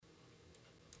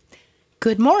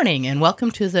Good morning, and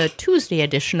welcome to the Tuesday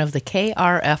edition of the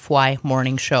KRFY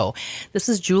Morning Show. This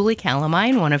is Julie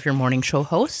Calamine, one of your morning show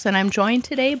hosts, and I'm joined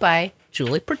today by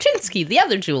Julie Perchinsky, the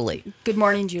other Julie. Good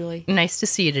morning, Julie. Nice to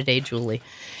see you today, Julie.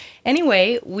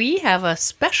 Anyway, we have a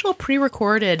special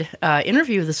pre-recorded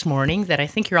interview this morning that I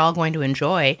think you're all going to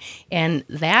enjoy, and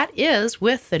that is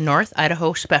with the North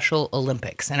Idaho Special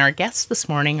Olympics. And our guests this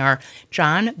morning are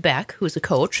John Beck, who's a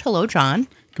coach. Hello, John.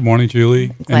 Good morning,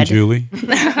 Julie and Julie.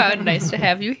 Nice to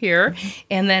have you here.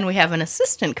 And then we have an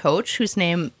assistant coach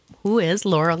who is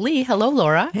Laura Lee. Hello,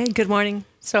 Laura. Hey, good morning.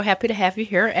 So happy to have you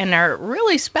here. And our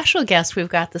really special guest we've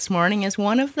got this morning is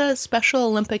one of the Special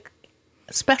Olympics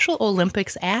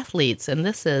athletes, and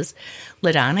this is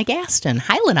LaDonna Gaston.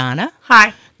 Hi, LaDonna.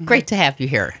 Hi. Great to have you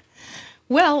here.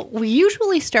 Well, we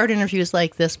usually start interviews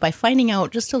like this by finding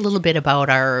out just a little bit about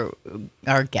our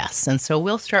guests, and so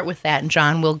we'll start with that. And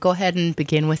John, we'll go ahead and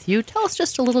begin with you. Tell us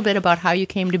just a little bit about how you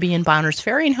came to be in Bonners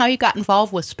Ferry and how you got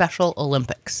involved with Special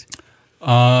Olympics.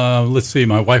 Let's see.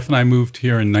 My wife and I moved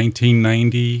here in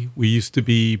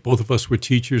 1990. Both of us were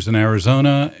teachers in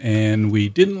Arizona, and we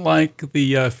didn't like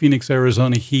the Phoenix,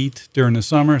 Arizona heat during the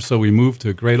summer, so we moved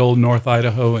to great old North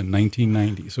Idaho in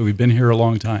 1990. So we've been here a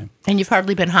long time. And you've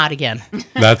hardly been hot again.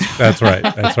 That's right.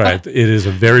 That's right. It is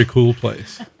a very cool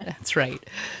place. That's right.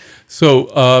 So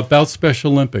about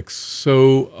Special Olympics.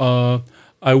 So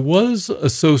I was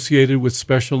associated with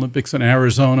Special Olympics in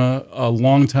Arizona a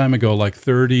long time ago, like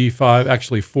 40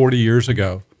 years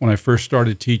ago when I first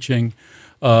started teaching.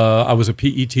 I was a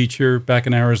PE teacher back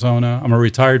in Arizona. I'm a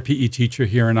retired PE teacher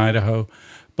here in Idaho.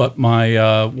 But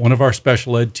one of our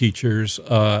special ed teachers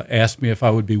asked me if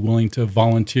I would be willing to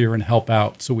volunteer and help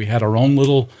out. So we had our own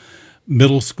little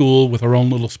middle school with our own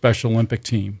little Special Olympic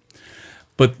team.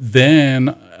 But then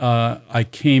I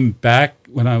came back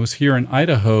when I was here in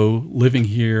Idaho, living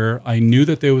here. I knew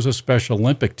that there was a Special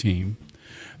Olympic team,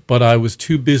 but I was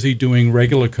too busy doing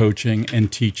regular coaching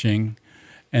and teaching.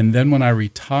 And then when I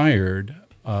retired,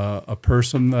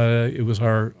 it was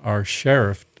our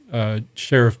sheriff,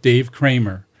 Sheriff Dave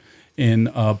Kramer in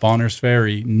Bonners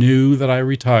Ferry, knew that I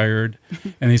retired.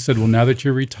 And he said, well, now that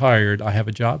you're retired, I have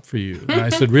a job for you. And I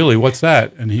said, really, what's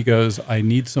that? And he goes, I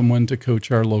need someone to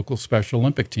coach our local Special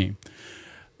Olympic team.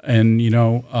 And,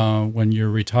 when you're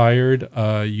retired,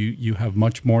 you have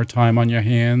much more time on your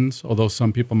hands, although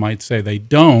some people might say they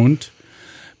don't.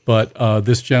 But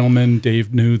this gentleman,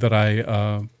 Dave, knew that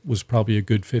I was probably a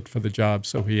good fit for the job,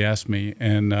 so he asked me.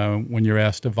 And when you're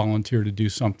asked to volunteer to do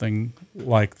something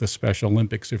like the Special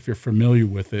Olympics, if you're familiar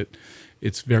with it,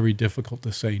 it's very difficult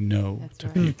to say no to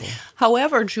people.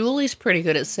 However, Julie's pretty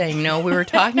good at saying no. We were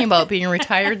talking about being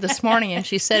retired this morning, and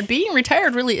she said being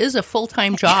retired really is a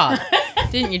full-time job.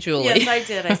 Didn't you, Julie? Yes, I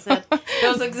did. I said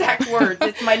those exact words.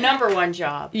 It's my number one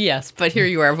job. Yes, but here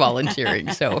you are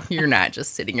volunteering, so you're not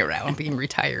just sitting around being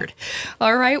retired.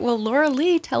 All right, well, Laura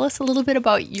Lee, tell us a little bit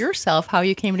about yourself, how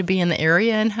you came to be in the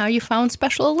area, and how you found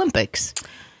Special Olympics.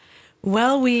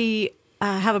 Well, we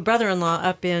have a brother-in-law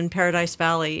up in Paradise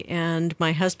Valley, and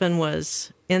my husband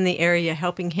was in the area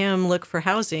helping him look for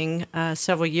housing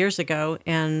several years ago,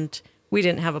 and we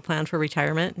didn't have a plan for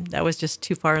retirement. That was just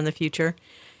too far in the future.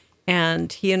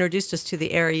 And he introduced us to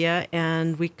the area,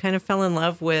 and we kind of fell in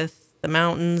love with the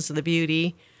mountains, the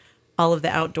beauty, all of the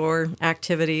outdoor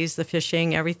activities, the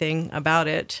fishing, everything about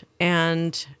it,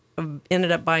 and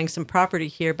ended up buying some property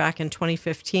here back in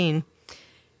 2015.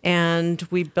 And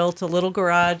we built a little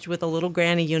garage with a little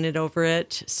granny unit over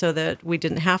it so that we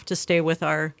didn't have to stay with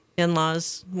our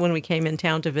in-laws when we came in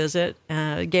town to visit.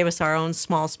 It gave us our own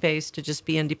small space to just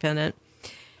be independent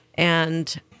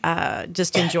and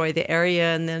just enjoy the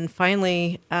area. And then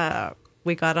finally,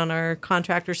 we got on our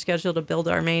contractor schedule to build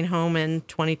our main home in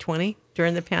 2020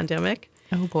 during the pandemic.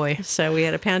 Oh, boy. So we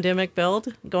had a pandemic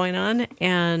build going on,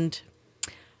 and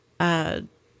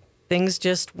things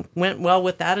just went well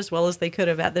with that as well as they could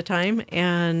have at the time.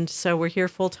 And so we're here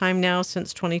full time now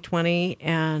since 2020.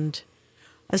 And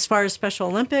as far as Special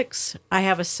Olympics, I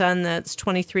have a son that's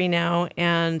 23 now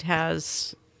and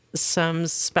has some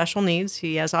special needs.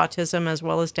 He has autism as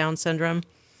well as Down syndrome.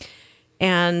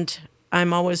 And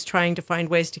I'm always trying to find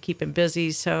ways to keep him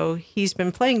busy. So he's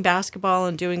been playing basketball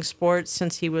and doing sports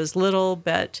since he was little,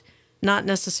 but not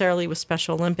necessarily with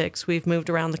Special Olympics. We've moved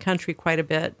around the country quite a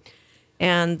bit.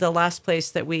 And the last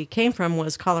place that we came from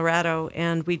was Colorado,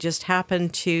 and we just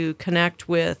happened to connect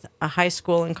with a high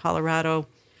school in Colorado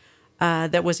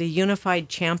that was a unified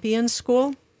champion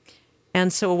school.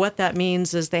 And so what that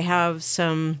means is they have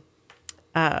some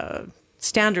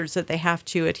standards that they have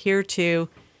to adhere to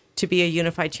be a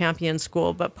unified champion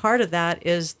school. But part of that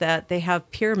is that they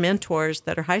have peer mentors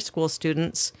that are high school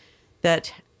students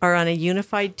that are on a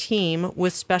unified team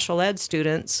with special ed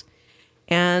students,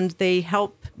 and they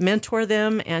help mentor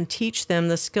them and teach them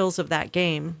the skills of that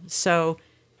game. So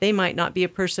they might not be a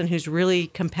person who's really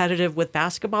competitive with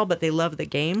basketball, but they love the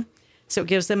game. So it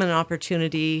gives them an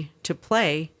opportunity to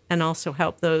play and also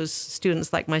help those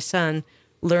students like my son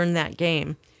learn that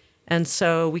game. And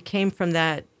so we came from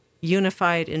that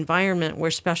unified environment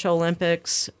where Special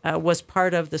Olympics was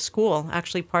part of the school,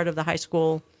 actually part of the high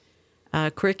school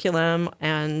curriculum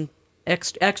and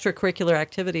extracurricular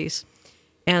activities.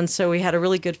 And so we had a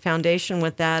really good foundation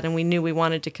with that, and we knew we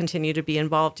wanted to continue to be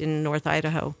involved in North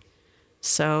Idaho.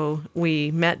 So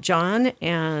we met John,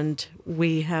 and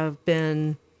we have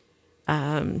been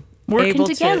working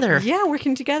together.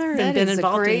 Working together That and been is a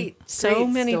involved great, in so great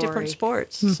many story. different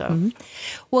sports. So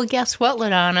Well, guess what,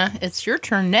 LaDonna? It's your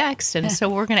turn next, and so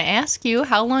we're going to ask you,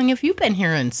 how long have you been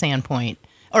here in Sandpoint?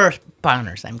 Or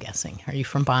Bonners, I'm guessing. Are you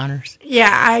from Bonners?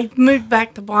 Yeah, I moved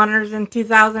back to Bonners in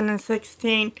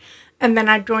 2016, and then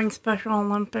I joined Special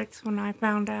Olympics when I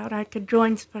found out I could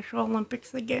join Special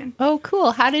Olympics again. Oh,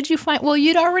 cool. How did you find... Well,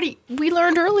 we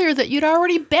learned earlier that you'd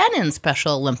already been in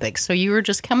Special Olympics, so you were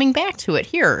just coming back to it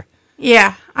here.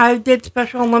 Yeah, I did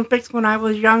Special Olympics when I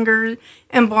was younger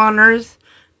in Bonners,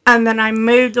 and then I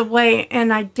moved away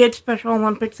and I did Special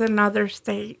Olympics in other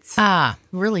states. Ah,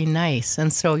 really nice.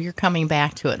 And so you're coming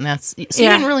back to it, and that's... So you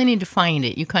Yeah. didn't really need to find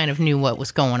it. You kind of knew what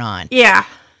was going on. Yeah.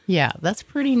 Yeah, that's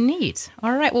pretty neat.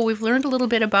 All right, well, we've learned a little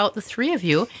bit about the three of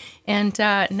you, and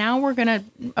now we're going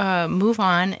to move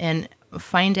on and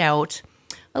find out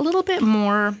a little bit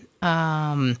more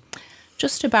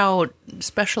just about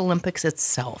Special Olympics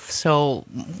itself. So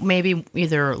maybe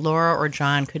either Laura or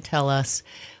John could tell us,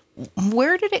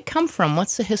 where did it come from?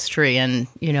 What's the history? And,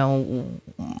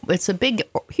 it's a big,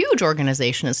 huge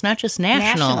organization. It's not just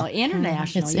national.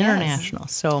 International, It's yes. international.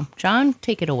 So, John,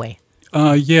 take it away.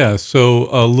 So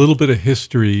a little bit of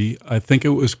history. I think it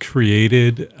was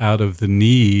created out of the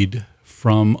need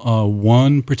from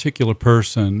one particular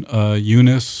person,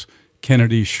 Eunice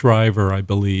Kennedy Shriver, I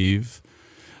believe,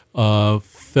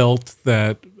 felt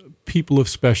that people of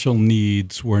special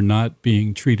needs were not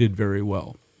being treated very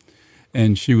well.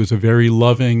 And she was a very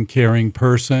loving, caring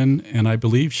person, and I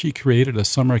believe she created a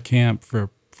summer camp for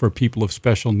people of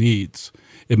special needs.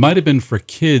 It might have been for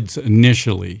kids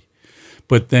initially,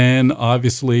 but then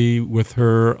obviously with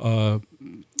her,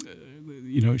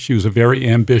 she was a very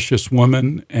ambitious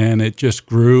woman, and it just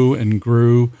grew and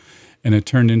grew, and it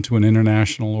turned into an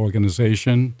international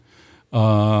organization.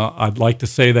 I'd like to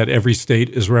say that every state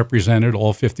is represented.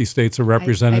 All 50 states are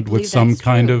represented believe with some that's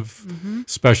kind true. of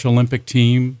Special Olympic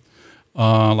team.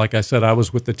 Like I said, I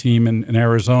was with the team in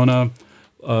Arizona.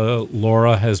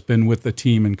 Laura has been with the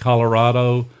team in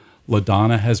Colorado.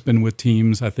 LaDonna has been with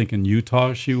teams, I think in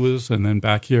Utah she was, and then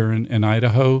back here in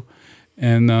Idaho.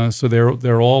 And so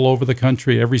they're all over the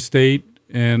country, every state.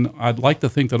 And I'd like to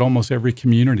think that almost every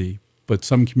community, but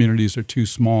some communities are too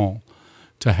small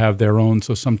to have their own.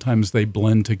 So sometimes they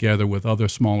blend together with other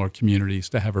smaller communities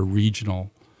to have a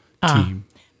regional team.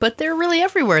 But they're really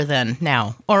everywhere then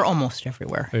now, or almost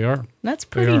everywhere. They are. That's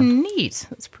pretty neat.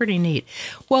 That's pretty neat.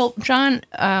 Well, John,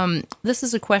 this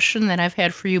is a question that I've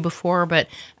had for you before, but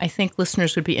I think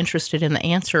listeners would be interested in the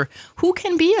answer. Who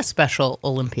can be a Special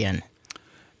Olympian?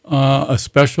 A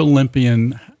Special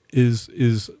Olympian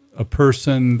is a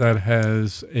person that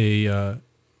has an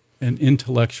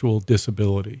intellectual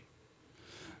disability,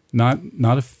 not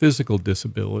a physical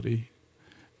disability,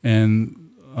 and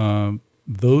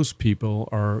those people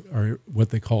are what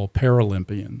they call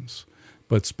Paralympians.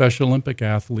 But Special Olympic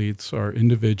athletes are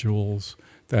individuals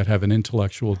that have an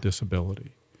intellectual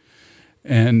disability.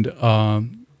 And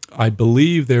I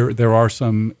believe there are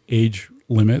some age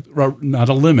limit, not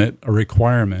a limit, a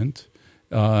requirement.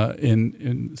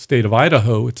 In the state of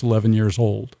Idaho, it's 11 years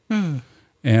old.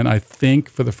 And I think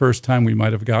for the first time we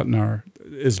might have gotten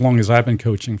as long as I've been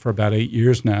coaching for about 8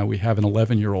 years now, we have an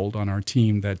 11-year-old on our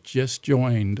team that just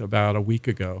joined about a week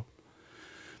ago.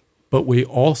 But we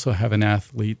also have an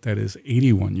athlete that is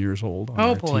 81 years old on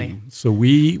our team. So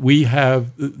we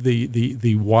have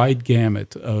the wide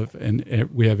gamut and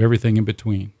we have everything in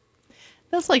between.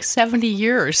 That's like 70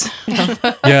 years.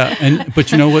 Yeah,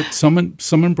 but you know what?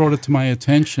 Someone brought it to my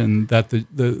attention that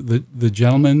the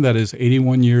gentleman that is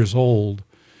 81 years old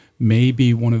may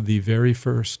be one of the very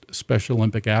first Special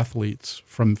Olympic athletes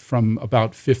from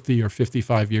about 50 or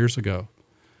 55 years ago.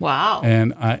 Wow.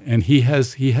 And he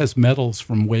has medals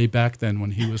from way back then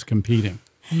when he was competing.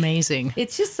 Amazing.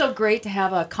 It's just so great to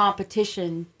have a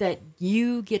competition that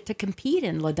you get to compete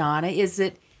in, LaDonna. Is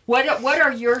it what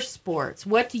are your sports?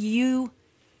 What do you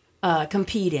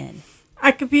compete in?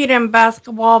 I compete in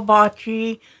basketball,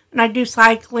 bocce, and I do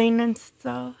cycling and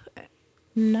stuff.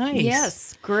 Nice.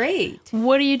 Yes, great.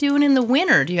 What are you doing in the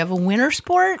winter? Do you have a winter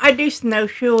sport? I do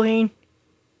snowshoeing.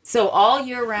 So all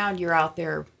year round, you're out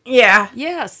there. Yeah,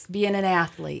 Yes, being an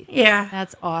athlete. yeah,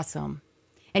 That's awesome.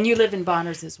 And you live in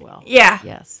Bonners as well. yeah.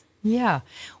 Yes. Yeah.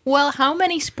 Well, how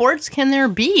many sports can there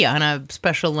be on a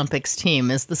Special Olympics team?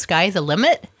 Is the sky the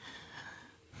limit?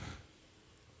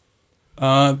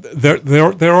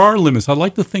 There are limits. I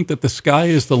like to think that the sky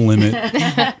is the limit,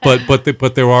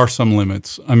 but there are some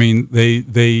limits. I mean,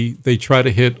 they try to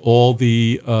hit all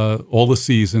the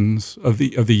seasons of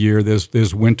the year.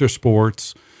 There's winter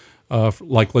sports,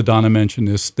 like LaDonna mentioned.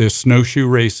 There's snowshoe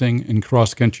racing and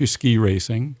cross country ski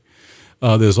racing.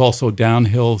 There's also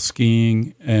downhill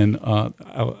skiing and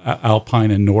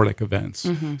alpine and Nordic events.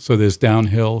 Mm-hmm. So there's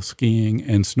downhill skiing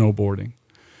and snowboarding,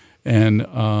 and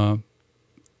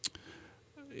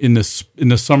in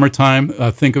the summertime,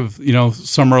 think of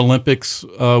Summer Olympics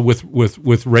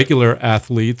with regular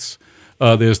athletes.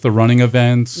 There's the running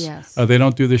events. Yes. They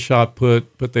don't do the shot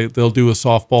put, but they'll do a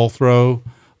softball throw.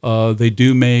 They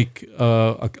do make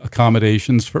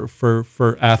accommodations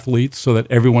for athletes so that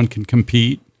everyone can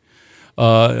compete.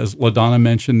 As LaDonna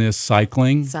mentioned, there's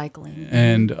cycling.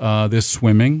 And there's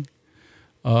swimming.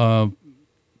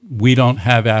 We don't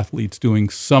have athletes doing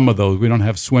some of those. We don't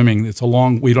have swimming.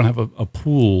 We don't have a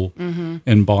pool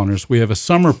in Bonners. We have a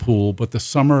summer pool, but the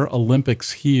Summer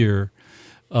Olympics here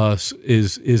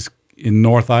is in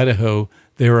North Idaho.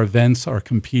 Their events are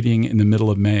competing in the middle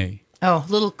of May. Oh,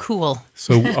 a little cool.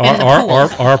 So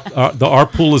our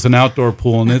pool is an outdoor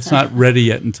pool, and it's not ready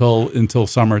yet until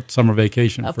summer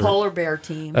vacation. A polar bear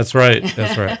team. That's right.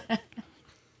 That's right.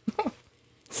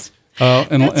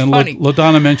 And funny.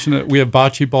 LaDonna mentioned that we have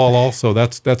bocce ball also.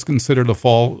 That's considered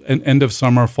a end of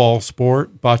summer fall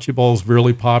sport. Bocce ball is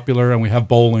really popular, and we have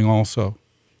bowling also.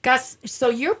 Gus, so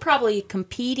you're probably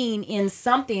competing in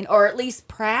something, or at least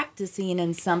practicing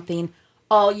in something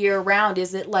all year round.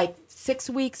 Is it like 6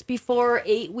 weeks before,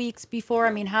 8 weeks before?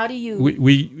 I mean, how do you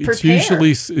prepare?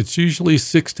 It's usually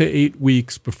 6 to 8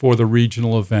 weeks before the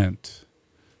regional event.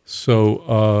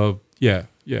 So yeah.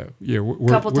 A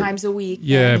couple times a week.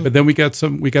 Yeah, but then we got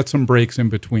some breaks in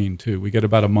between too. We get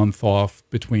about a month off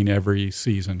between every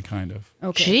season, kind of.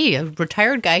 Okay. Gee, a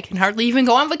retired guy can hardly even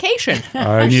go on vacation.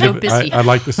 So busy. I'd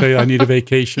like to say I need a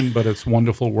vacation, but it's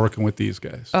wonderful working with these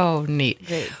guys. Oh, neat.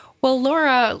 Great. Well,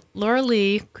 Laura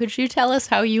Lee, could you tell us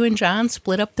how you and John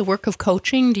split up the work of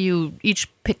coaching? Do you each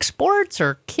pick sports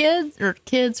or kids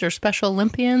or Special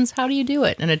Olympians? How do you do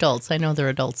it? And adults. I know they're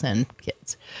adults and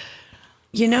kids.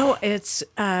 It's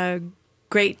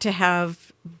great to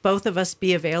have both of us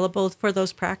be available for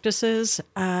those practices.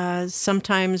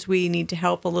 Sometimes we need to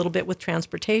help a little bit with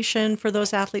transportation for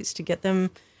those athletes to get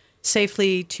them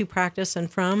safely to practice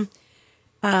and from.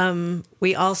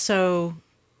 We also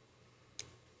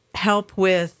help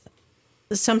with,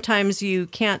 sometimes you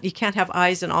can't have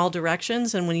eyes in all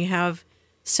directions, and when you have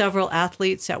several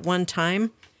athletes at one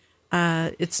time,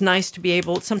 it's nice to be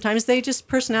able, sometimes they just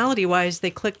personality-wise,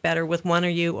 they click better with one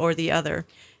or the other.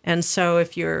 And so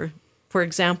if you're, for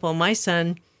example, my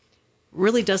son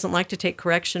really doesn't like to take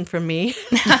correction from me.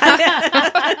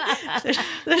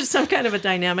 There's some kind of a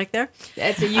dynamic there.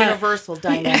 It's a universal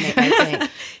dynamic, I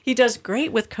think. He does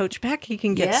great with Coach Beck. He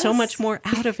can get so much more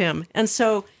out of him. And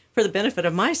so for the benefit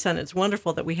of my son, it's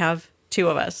wonderful that we have two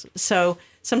of us. So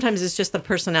sometimes it's just the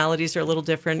personalities are a little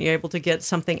different. You're able to get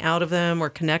something out of them or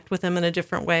connect with them in a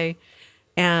different way.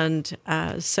 And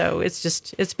so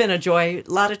it's been a joy.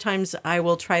 A lot of times I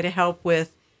will try to help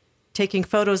with taking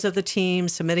photos of the team,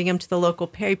 submitting them to the local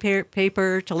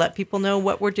paper to let people know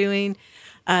what we're doing.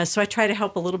 So I try to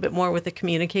help a little bit more with the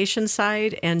communication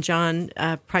side, and John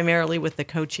primarily with the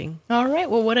coaching. All right.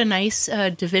 Well, what a nice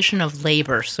division of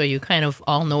labor. So you kind of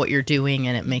all know what you're doing,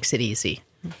 and it makes it easy.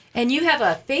 And you have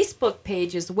a Facebook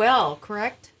page as well,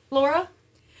 correct, Laura?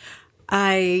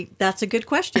 That's a good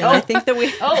question. I think that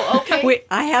okay.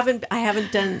 I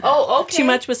haven't done too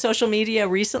much with social media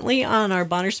recently on our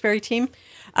Bonners Ferry team.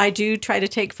 I do try to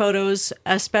take photos,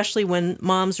 especially when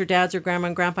moms or dads or grandma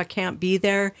and grandpa can't be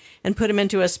there, and put them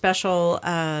into a special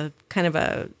kind of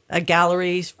a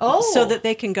gallery so that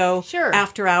they can go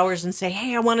after hours and say,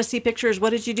 hey, I want to see pictures. What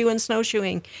did you do in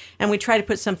snowshoeing? And we try to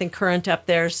put something current up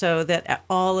there so that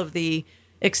all of the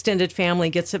extended family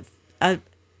gets an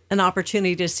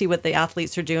opportunity to see what the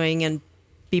athletes are doing and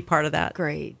be part of that.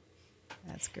 Great.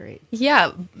 That's great.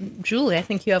 Yeah. Julie, I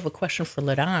think you have a question for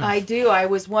LaDonna. I do. I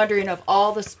was wondering, of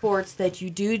all the sports that you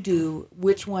do,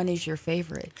 which one is your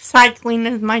favorite? Cycling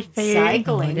is my favorite.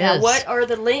 Cycling. Now, what are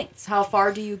the lengths? How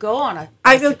far do you go on a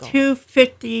bicycle? I go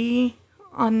 250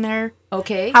 on there.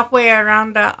 Okay. Halfway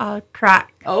around the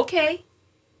track. Okay.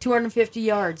 250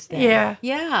 yards then. Yeah.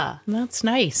 Yeah. That's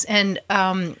nice. And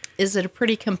is it a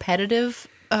pretty competitive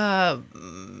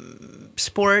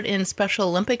sport in Special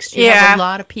Olympics? Do you have a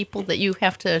lot of people that you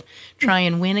have to try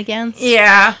and win against?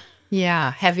 Yeah.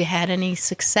 Yeah. Have you had any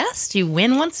success? Do you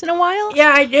win once in a while?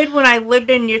 Yeah, I did when I lived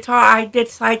in Utah. I did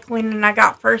cycling and I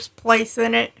got first place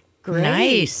in it. Great.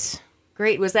 Nice.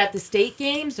 Great. Was that the state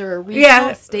games or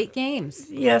regional? State games?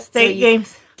 Yeah, state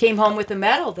games. Came home with a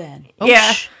medal then. Oh,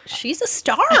 Yeah. She's a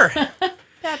star.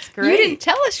 That's great. You didn't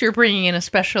tell us you're bringing in a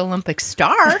Special Olympics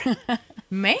star.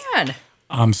 Man.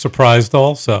 I'm surprised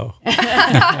also.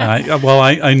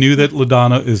 I knew that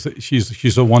LaDonna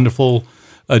she's a wonderful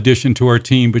addition to our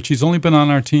team, but she's only been on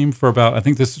our team for I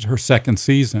think this is her second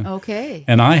season. Okay.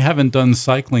 And I haven't done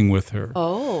cycling with her.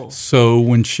 Oh. So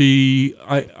when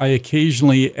I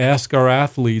occasionally ask our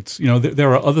athletes,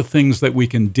 there are other things that we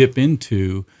can dip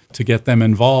into to get them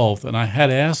involved. And I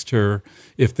had asked her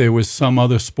if there was some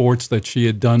other sports that she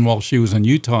had done while she was in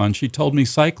Utah, and she told me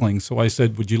cycling. So I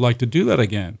said, would you like to do that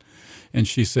again? And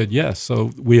she said yes.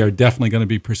 So we are definitely going to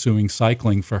be pursuing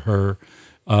cycling for her.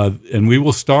 And we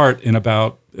will start in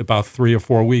about 3 or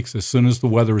 4 weeks. As soon as the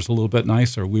weather is a little bit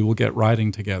nicer, we will get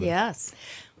riding together. Yes.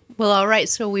 Well, all right.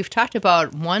 So we've talked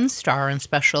about one star in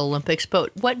Special Olympics,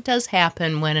 but what does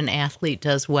happen when an athlete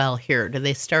does well here? Do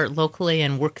they start locally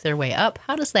and work their way up?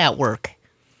 How does that work?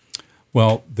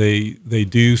 Well, they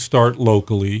do start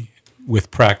locally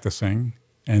with practicing,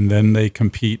 and then they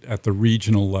compete at the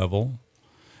regional level.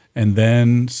 And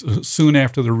then soon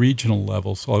after the regional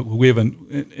level, so we have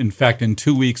in fact, in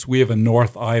 2 weeks, we have a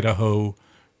North Idaho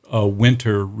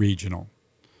winter regional.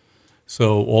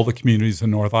 So all the communities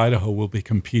in North Idaho will be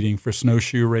competing for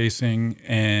snowshoe racing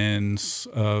and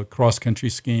cross-country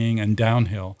skiing and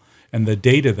downhill. And the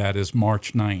date of that is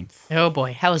March 9th. Oh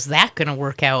boy, how is that going to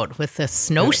work out with the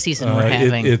snow season we're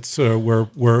having?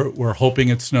 We're hoping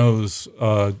it snows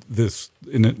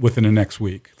within the next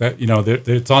week. That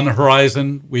it's on the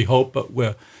horizon. We hope,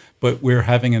 but we're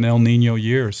having an El Nino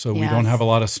year, so we don't have a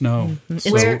lot of snow. Mm-hmm.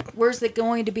 So, Where's it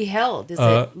going to be held? Is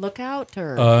it Lookout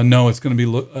or? no, it's going to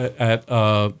be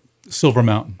at Silver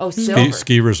Mountain. Oh, Silver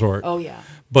ski resort. Oh yeah.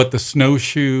 But the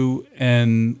snowshoe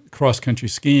and cross-country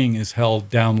skiing is held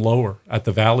down lower at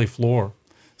the valley floor.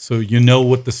 So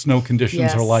what the snow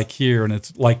conditions are like here, and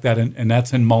it's like that, and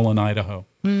that's in Mullen, Idaho,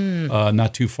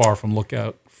 not too far from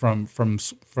Lookout, from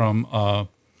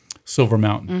Silver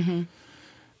Mountain. Mm-hmm.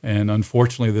 And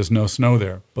unfortunately, there's no snow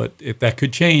there. But that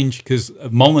could change because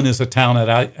Mullen is a town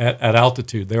at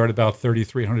altitude. They're at about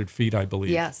 3,300 feet, I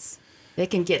believe. Yes. They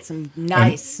can get some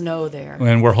nice snow there.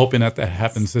 And we're hoping that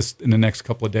happens in the next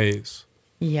couple of days.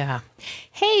 Yeah.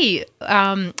 Hey,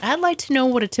 I'd like to know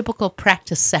what a typical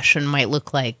practice session might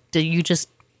look like. Do you just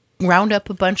round up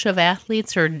a bunch of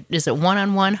athletes, or is it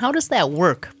one-on-one? How does that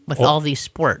work with all these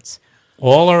sports?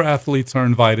 All our athletes are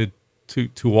invited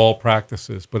to all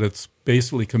practices, but it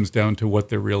basically comes down to what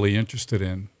they're really interested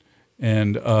in.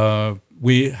 And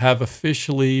we have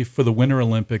officially, for the Winter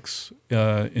Olympics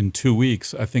in 2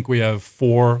 weeks, I think we have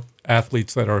 4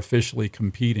 athletes that are officially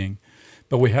competing.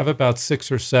 But we have about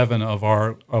 6 or 7 of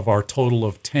our total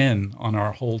of 10 on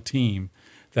our whole team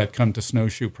that come to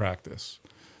snowshoe practice.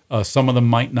 Some of them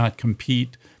might not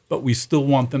compete, but we still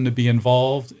want them to be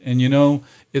involved. And,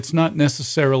 it's not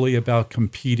necessarily about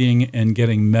competing and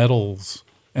getting medals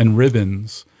and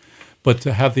ribbons, but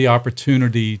to have the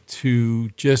opportunity to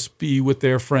just be with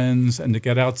their friends and to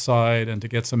get outside and to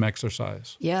get some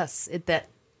exercise. Yes,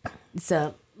 it's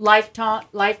a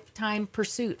lifetime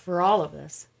pursuit for all of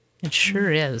us. It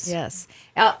sure is. Yes.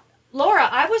 Laura,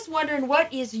 I was wondering,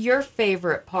 what is your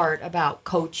favorite part about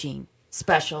coaching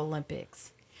Special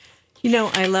Olympics?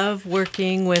 I love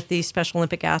working with these Special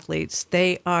Olympic athletes.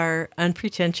 They are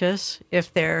unpretentious.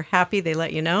 If they're happy, they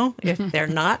let you know. If they're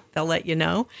not, they'll let you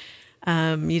know.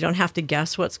 You don't have to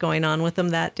guess what's going on with them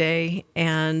that day.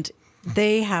 And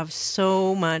they have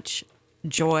so much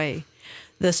joy.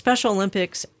 The Special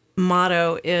Olympics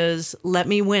motto is, let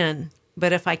me win.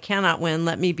 But if I cannot win,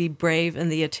 let me be brave in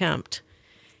the attempt.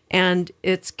 And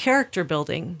it's character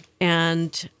building.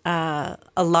 And a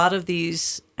lot of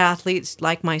these athletes,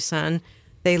 like my son,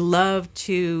 they love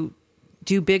to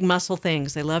do big muscle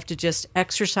things. They love to just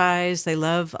exercise. They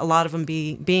love, a lot of them,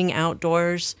 being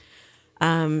outdoors.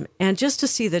 And just to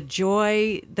see the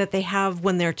joy that they have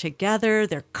when they're together,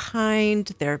 they're kind,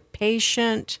 they're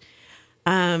patient.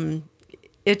 I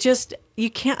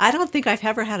don't think I've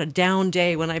ever had a down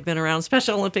day when I've been around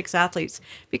Special Olympics athletes,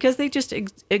 because they just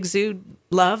exude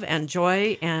love and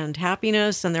joy and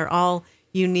happiness, and they're all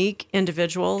unique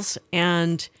individuals.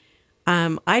 And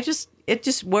It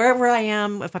just wherever I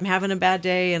am, if I'm having a bad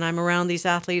day and I'm around these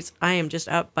athletes, I am just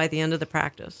up by the end of the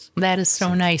practice. That is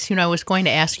so nice. I was going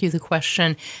to ask you the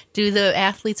question, do the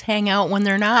athletes hang out when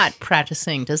they're not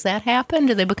practicing? Does that happen?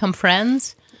 Do they become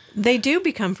friends? They do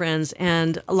become friends,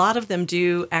 and a lot of them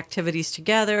do activities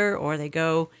together, or they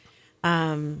go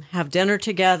have dinner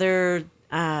together.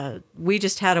 We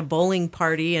just had a bowling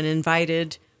party and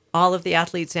invited all of the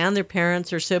athletes and their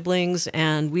parents or siblings,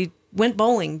 and we went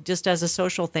bowling just as a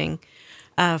social thing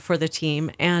for the team,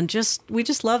 and we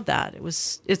just love that.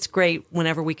 It's great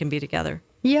whenever we can be together.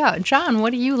 Yeah, John,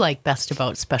 what do you like best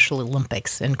about Special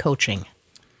Olympics and coaching?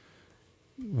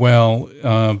 Well,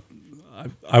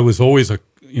 I was always a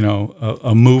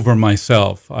mover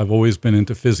myself. I've always been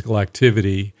into physical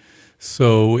activity,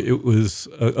 so it was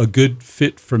a good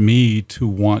fit for me to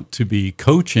want to be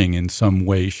coaching in some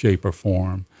way, shape, or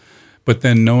form. But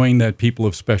then knowing that people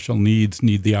of special needs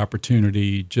need the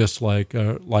opportunity just like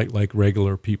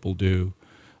regular people do,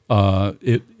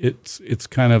 it's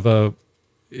kind of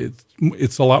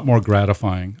it's a lot more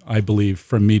gratifying, I believe,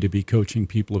 for me to be coaching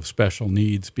people of special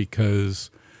needs, because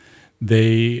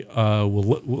they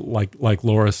will, like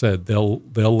Laura said, they'll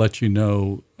let you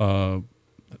know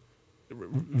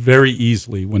very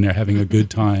easily when they're having a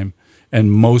good time,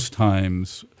 and most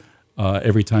times.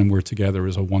 Every time we're together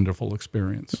is a wonderful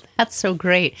experience. That's so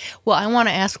great. Well, I want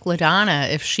to ask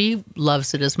LaDonna if she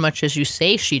loves it as much as you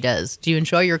say she does. Do you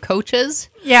enjoy your coaches?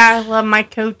 Yeah, I love my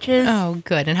coaches. Oh,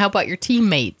 good. And how about your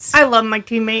teammates? I love my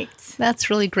teammates.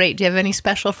 That's really great. Do you have any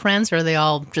special friends, or are they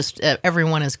all just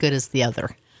everyone as good as the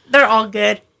other? They're all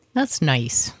good. That's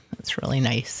nice. That's really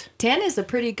nice. 10 is a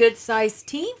pretty good-sized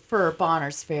team for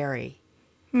Bonners Ferry.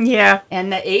 Yeah.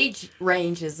 And the age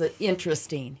range is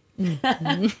interesting.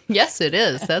 Yes, it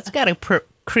is. That's got to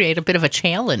create a bit of a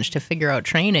challenge to figure out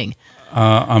training.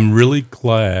 I'm really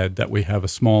glad that we have a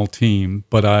small team,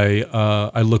 but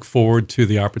I look forward to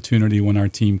the opportunity when our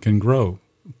team can grow,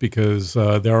 because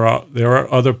there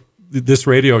are other. This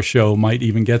radio show might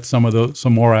even get some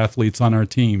more athletes on our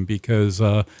team, because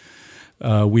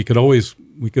we could always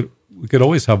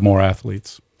have more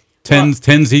athletes.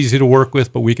 Ten's easy to work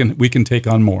with, but we can take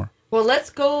on more. Well,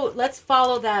 let's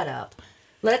follow that up.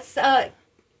 Let's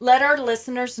let our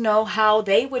listeners know how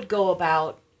they would go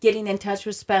about getting in touch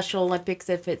with Special Olympics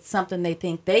if it's something they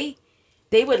think they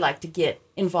would like to get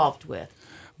involved with.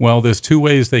 Well, there's two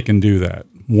ways they can do that.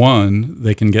 One,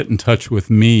 they can get in touch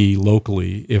with me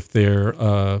locally if they're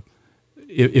a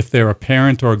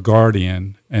parent or a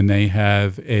guardian and they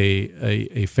have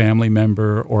a family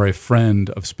member or a friend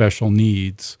of special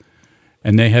needs,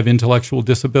 and they have intellectual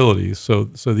disabilities. So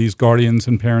these guardians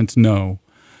and parents know.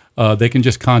 They can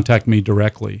just contact me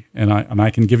directly, and I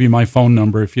can give you my phone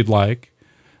number if you'd like.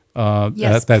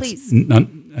 Yes, please.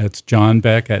 That's John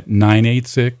Beck at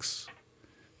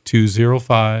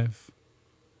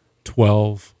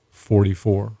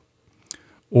 986-205-1244.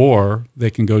 Or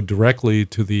they can go directly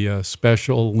to the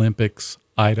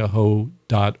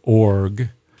SpecialOlympicsIdaho.org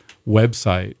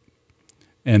website,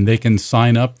 and they can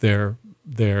sign up their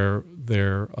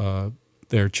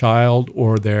child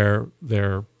or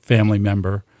their family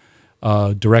member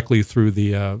directly through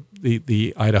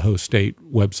the Idaho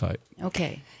State website.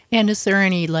 Okay. And is there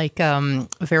any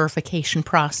verification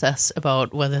process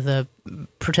about whether the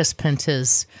participant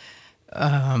is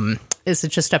it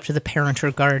just up to the parent or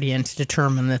guardian to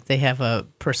determine that they have a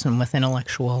person with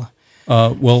intellectual?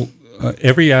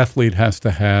 Every athlete has to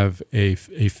have a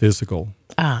physical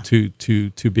to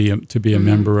be a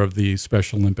member of the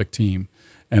Special Olympic team.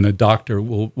 And a doctor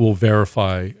will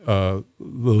verify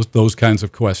those kinds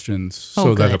of questions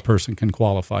so that a person can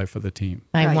qualify for the team.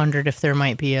 I wondered if there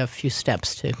might be a few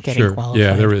steps to getting qualified.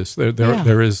 Yeah, there is.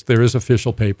 There is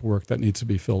official paperwork that needs to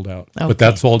be filled out, okay. But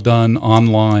that's all done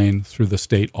online through the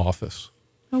state office.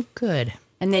 Oh, good.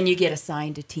 And then you get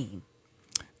assigned a team.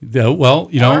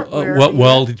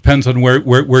 It depends on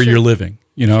where you're living.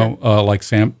 Like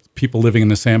people living in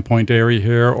the Sandpoint area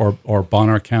here or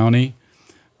Bonner County.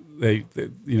 They've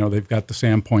got the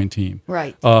Sandpoint team.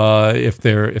 Right. If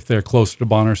they're closer to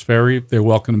Bonners Ferry, they're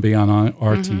welcome to be on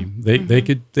our team. They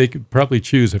could probably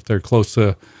choose if they're close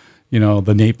to,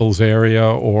 the Naples area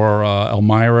or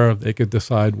Elmira. They could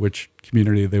decide which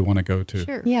community they want to go to.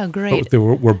 Sure. Yeah, great. But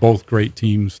we're both great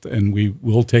teams, and we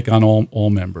will take on all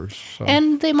members. So.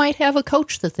 And they might have a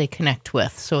coach that they connect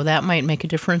with, so that might make a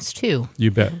difference too.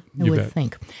 You bet. I would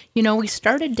think. We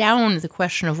started down the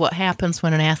question of what happens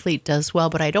when an athlete does well,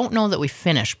 but I don't know that we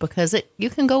finished because you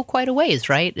can go quite a ways,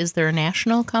 right? Is there a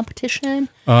national competition?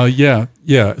 Yeah.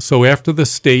 So after the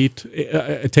state,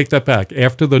 I take that back.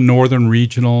 After the Northern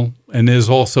Regional, and there's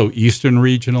also Eastern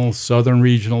Regional, Southern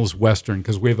Regionals, Western,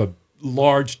 because we have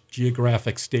large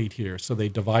geographic state here. So they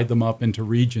divide them up into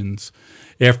regions.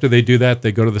 After they do that,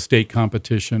 they go to the state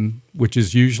competition, which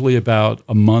is usually about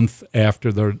a month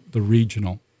after the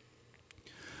regional.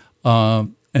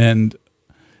 And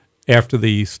after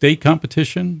the state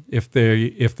competition, if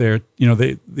they're a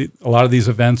lot of these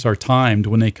events are timed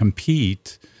when they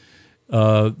compete.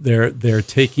 They're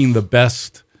taking the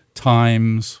best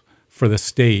times for the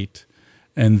state,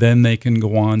 and then they can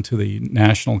go on to the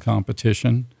national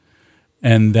competition.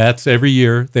 And that's every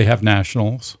year they have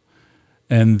nationals.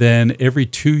 And then every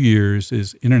 2 years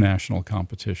is international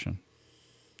competition.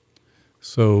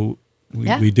 So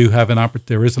we do have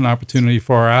there is an opportunity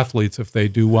for our athletes, if they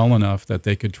do well enough, that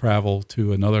they could travel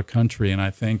to another country. And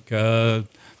I think the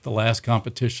last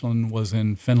competition was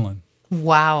in Finland.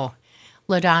 Wow.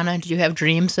 LaDonna, do you have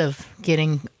dreams of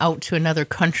getting out to another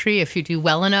country if you do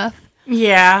well enough?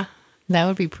 Yeah. That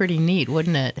would be pretty neat,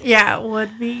 wouldn't it? Yeah, it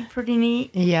would be pretty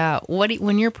neat. Yeah.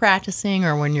 When you're practicing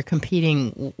or when you're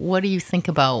competing, what do you think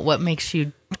about? What makes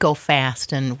you go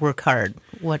fast and work hard?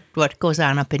 What goes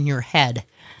on up in your head?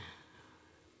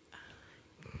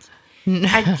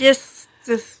 I just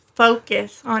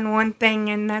focus on one thing,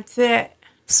 and that's it.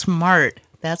 Smart.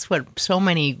 That's what so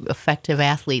many effective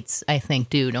athletes, I think,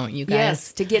 do, don't you guys?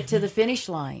 Yes, to get to the finish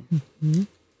line. Mm-hmm.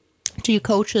 Do you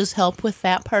coaches help with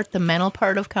that part, the mental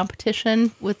part of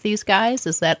competition with these guys?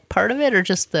 Is that part of it, or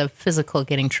just the physical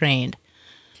getting trained?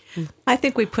 I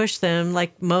think we push them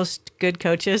like most good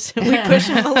coaches. We push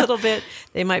them a little bit.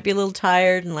 They might be a little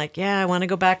tired and like, yeah, I want to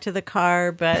go back to the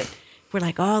car, but we're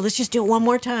like, oh, let's just do it one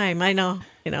more time. I know,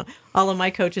 all of my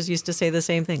coaches used to say the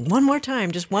same thing. One more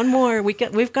time, just one more.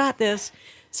 We've got this.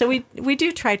 So we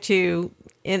do try to,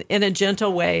 in a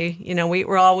gentle way,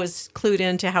 we're always clued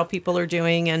into how people are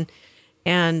doing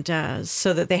and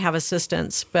so that they have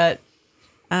assistance. But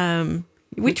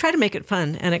we try to make it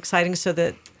fun and exciting so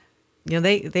that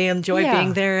they enjoy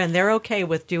being there and they're okay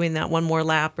with doing that one more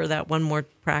lap or that one more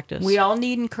practice. We all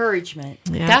need encouragement.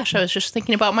 Yeah. Gosh, I was just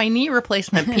thinking about my knee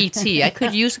replacement PT. I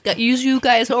could use you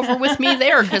guys over with me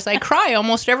there because I cry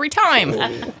almost every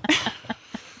time.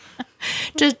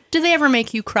 Do they ever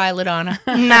make you cry, LaDonna?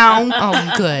 No.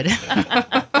 Oh, good.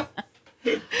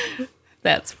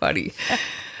 That's funny.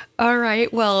 All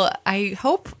right. Well, I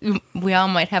hope we all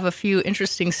might have a few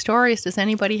interesting stories. Does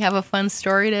anybody have a fun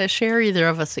story to share, either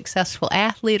of a successful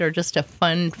athlete or just a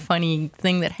fun, funny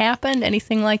thing that happened?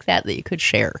 Anything like that you could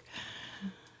share?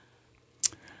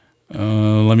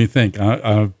 Let me think.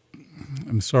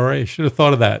 I'm sorry. I should have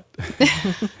thought of that.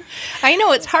 I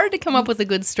know it's hard to come up with a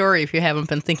good story if you haven't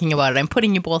been thinking about it. I'm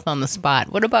putting you both on the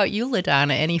spot. What about you,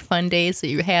 LaDonna? Any fun days that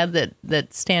you had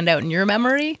that stand out in your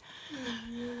memory?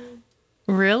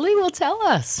 Really? Well, tell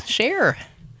us. Share.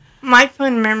 My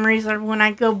fun memories are when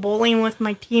I go bowling with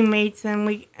my teammates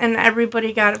and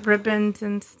everybody got ribbons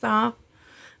and stuff.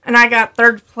 And I got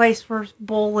third place for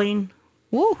bowling.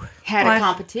 Woo. Had a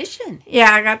competition.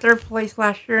 Yeah, I got third place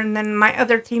last year, and then my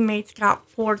other teammates got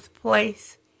fourth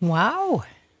place. Wow.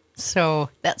 So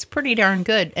that's pretty darn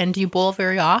good. And do you bowl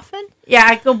very often? Yeah,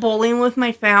 I go bowling with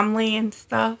my family and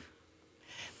stuff.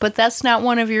 But that's not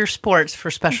one of your sports for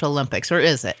Special Olympics, or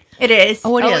is it? It is.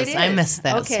 Oh, it is. I missed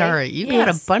that. Okay. Sorry. You got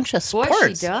a bunch of sports.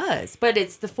 Boy, she does. But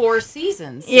it's the 4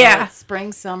 seasons. So yeah. It's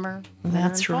spring, summer.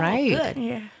 That's right. Good.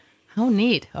 Yeah. How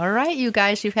neat. All right, you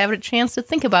guys, you've had a chance to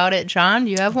think about it. John,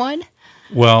 do you have one?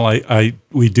 Well,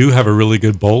 we do have a really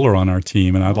good bowler on our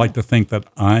team, and I'd like to think that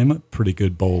I'm a pretty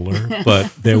good bowler.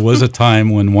 But there was a time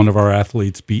when one of our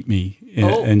athletes beat me,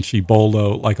 and she bowled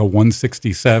like a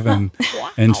 167,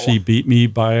 wow. And she beat me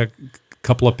by a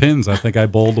couple of pins. I think I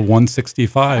bowled a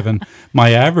 165, and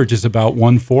my average is about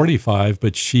 145.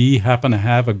 But she happened to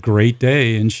have a great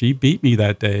day, and she beat me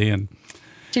that day, and.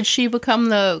 Did she become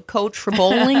the coach for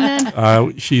bowling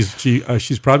then? She's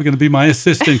probably going to be my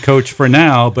assistant coach for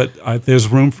now, but there's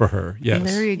room for her. Yes.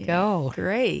 There you go.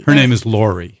 Great. Her name is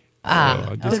Lori.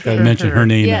 I just got to mention her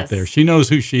name up there. She knows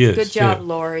who she is. Good job,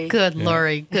 Lori. Good, yeah.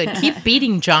 Lori. Good. Keep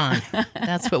beating John.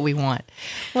 That's what we want.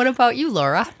 What about you,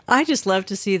 Laura? I just love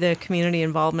to see the community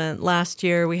involvement. Last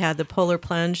year we had the Polar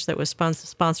Plunge that was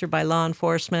sponsored by law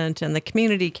enforcement, and the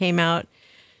community came out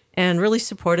and really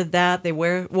supported that. They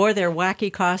wore their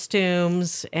wacky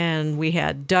costumes, and we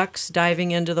had ducks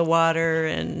diving into the water,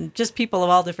 and just people of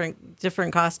all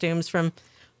different costumes from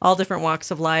all different walks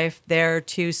of life there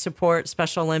to support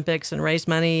Special Olympics and raise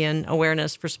money and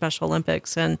awareness for Special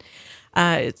Olympics. And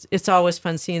it's always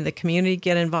fun seeing the community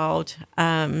get involved.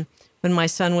 When my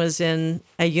son was in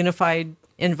a unified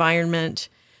environment,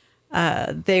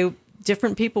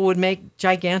 different people would make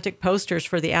gigantic posters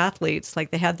for the athletes.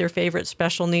 Like they had their favorite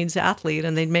special needs athlete,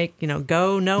 and they'd make,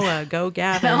 go Noah, go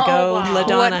Gavin, go wow.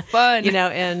 LaDonna, What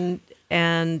fun.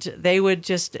 and they would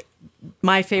just.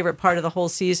 My favorite part of the whole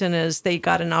season is they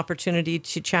got an opportunity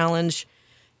to challenge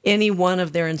any one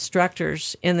of their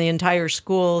instructors in the entire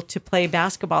school to play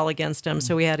basketball against them.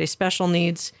 So we had a special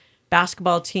needs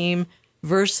basketball team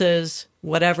versus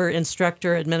whatever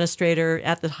instructor, administrator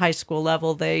at the high school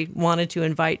level they wanted to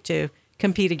invite to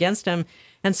compete against them.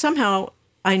 And somehow,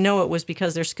 I know it was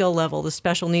because their skill level, the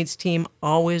special needs team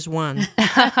always won.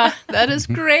 That is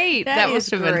great. That That is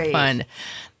must have been great. fun.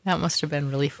 That must have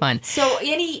been really fun. So,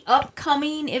 any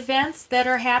upcoming events that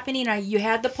are happening? You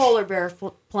had the polar bear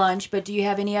plunge, but do you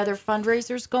have any other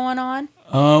fundraisers going on?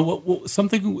 Well,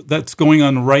 something that's going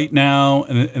on right now,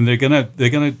 and they're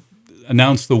gonna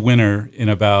announce the winner in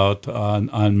about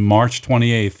on March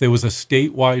 28th. There was a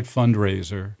statewide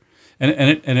fundraiser, and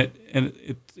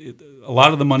a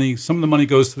lot of the money, some of the money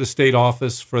goes to the state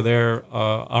office for their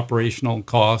operational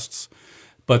costs,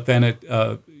 but then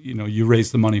you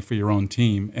raise the money for your own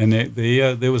team. And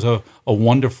there was a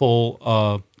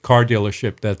wonderful car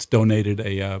dealership that's donated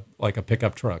a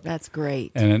pickup truck. That's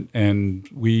great. And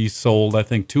we sold, I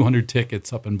think, 200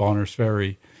 tickets up in Bonners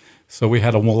Ferry. So we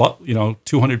had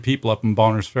 200 people up in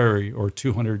Bonners Ferry, or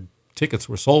 200 tickets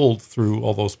were sold through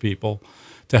all those people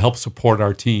to help support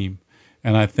our team.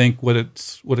 And I think what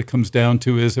it comes down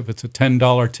to is, if it's a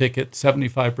 $10 ticket,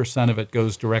 75% of it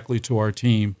goes directly to our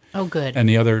team. Oh, good. And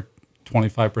the other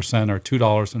 25%, or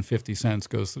 $2.50,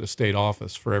 goes to the state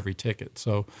office for every ticket.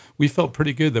 So we felt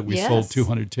pretty good that we sold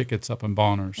 200 tickets up in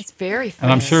Bonners. It's very fun.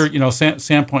 And I'm sure,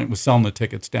 Sandpoint was selling the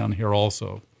tickets down here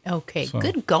also. Okay,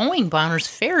 good going, Bonners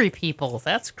Ferry people.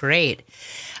 That's great.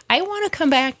 I want to come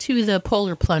back to the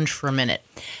polar plunge for a minute.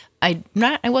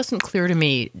 It wasn't clear to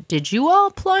me. Did you all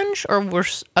plunge, or were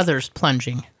others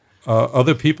plunging?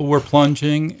 Other people were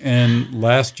plunging, and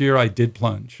last year I did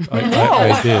plunge.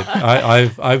 I did.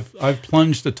 I've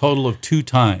plunged a total of 2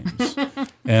 times,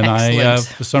 and I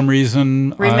for some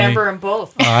reason remember them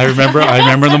both. I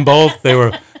remember them both. They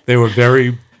were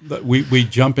very. We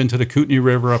jump into the Kootenai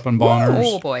River up in Bonners.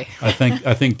 Oh boy! I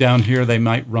think down here they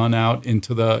might run out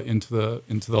into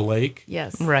the lake.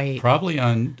 Yes, right. Probably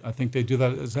on. I think they do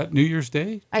that. Is that New Year's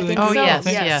Day? I think do so. that?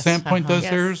 Yes. Sandpoint does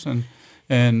theirs,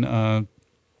 and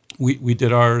we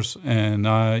did ours, and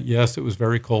yes, it was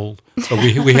very cold. But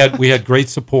we had great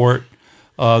support.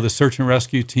 The search and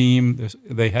rescue team,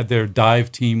 they had their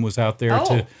dive team was out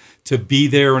there to be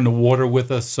there in the water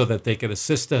with us so that they could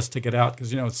assist us to get out,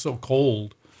 because it's so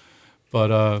cold.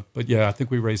 But yeah, I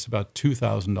think we raised about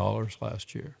 $2,000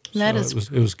 last year. It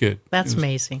was good. That's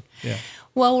amazing. Yeah.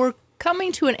 Well, we're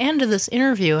coming to an end of this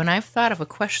interview, and I've thought of a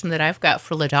question that I've got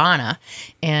for LaDonna,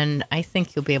 and I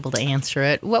think you'll be able to answer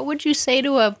it. What would you say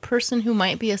to a person who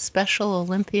might be a Special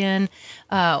Olympian?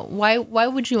 Why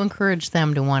would you encourage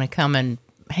them to want to come and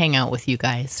hang out with you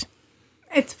guys?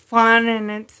 It's fun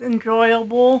and it's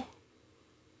enjoyable.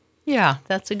 Yeah,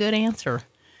 that's a good answer.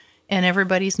 And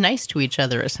everybody's nice to each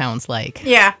other, it sounds like.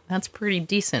 Yeah. That's pretty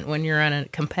decent when you're on a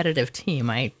competitive team.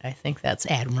 I think that's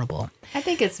admirable. I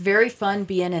think it's very fun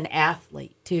being an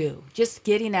athlete, too. Just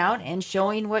getting out and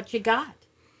showing what you got.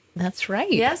 That's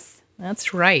right. Yes.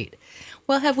 That's right.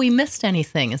 Well, have we missed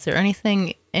anything? Is there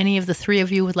anything any of the three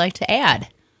of you would like to add?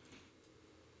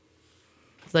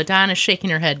 LaDonna's shaking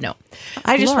her head no.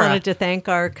 I just Laura. wanted to thank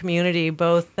our community.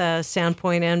 Both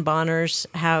Sandpoint and Bonners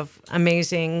have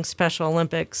amazing Special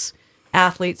Olympics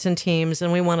athletes and teams,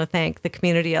 and we want to thank the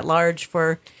community at large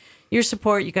for your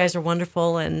support. You guys are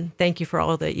wonderful, and thank you for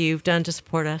all that you've done to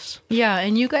support us. Yeah,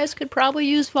 and you guys could probably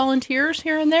use volunteers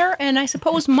here and there, and I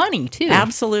suppose money, too.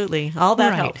 Absolutely. All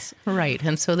that helps. Right,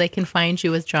 and so they can find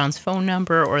you with John's phone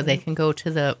number, or they can go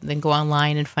go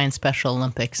online and find Special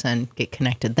Olympics and get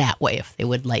connected that way if they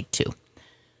would like to.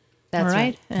 That's all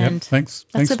right. And yep, thanks.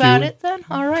 That's about Julie. it then?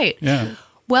 All right. Yeah.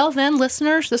 Well, then,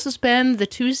 listeners, this has been the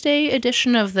Tuesday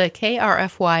edition of the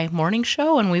KRFY Morning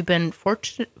Show, and we've been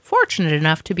fortunate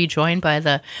enough to be joined by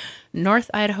the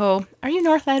North Idaho. Are you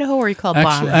North Idaho, or are you called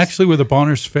Bonners? Actually, we're the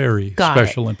Bonners Ferry Got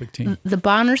Special it. Olympic team. The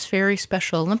Bonners Ferry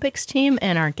Special Olympics team,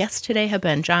 and our guests today have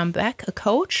been John Beck, a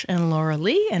coach, and Laura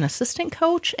Lee, an assistant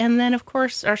coach, and then, of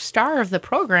course, our star of the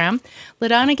program,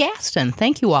 LaDonna Gaston.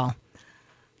 Thank you all.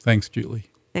 Thanks, Julie.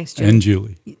 Thanks, Julie. And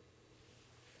Julie.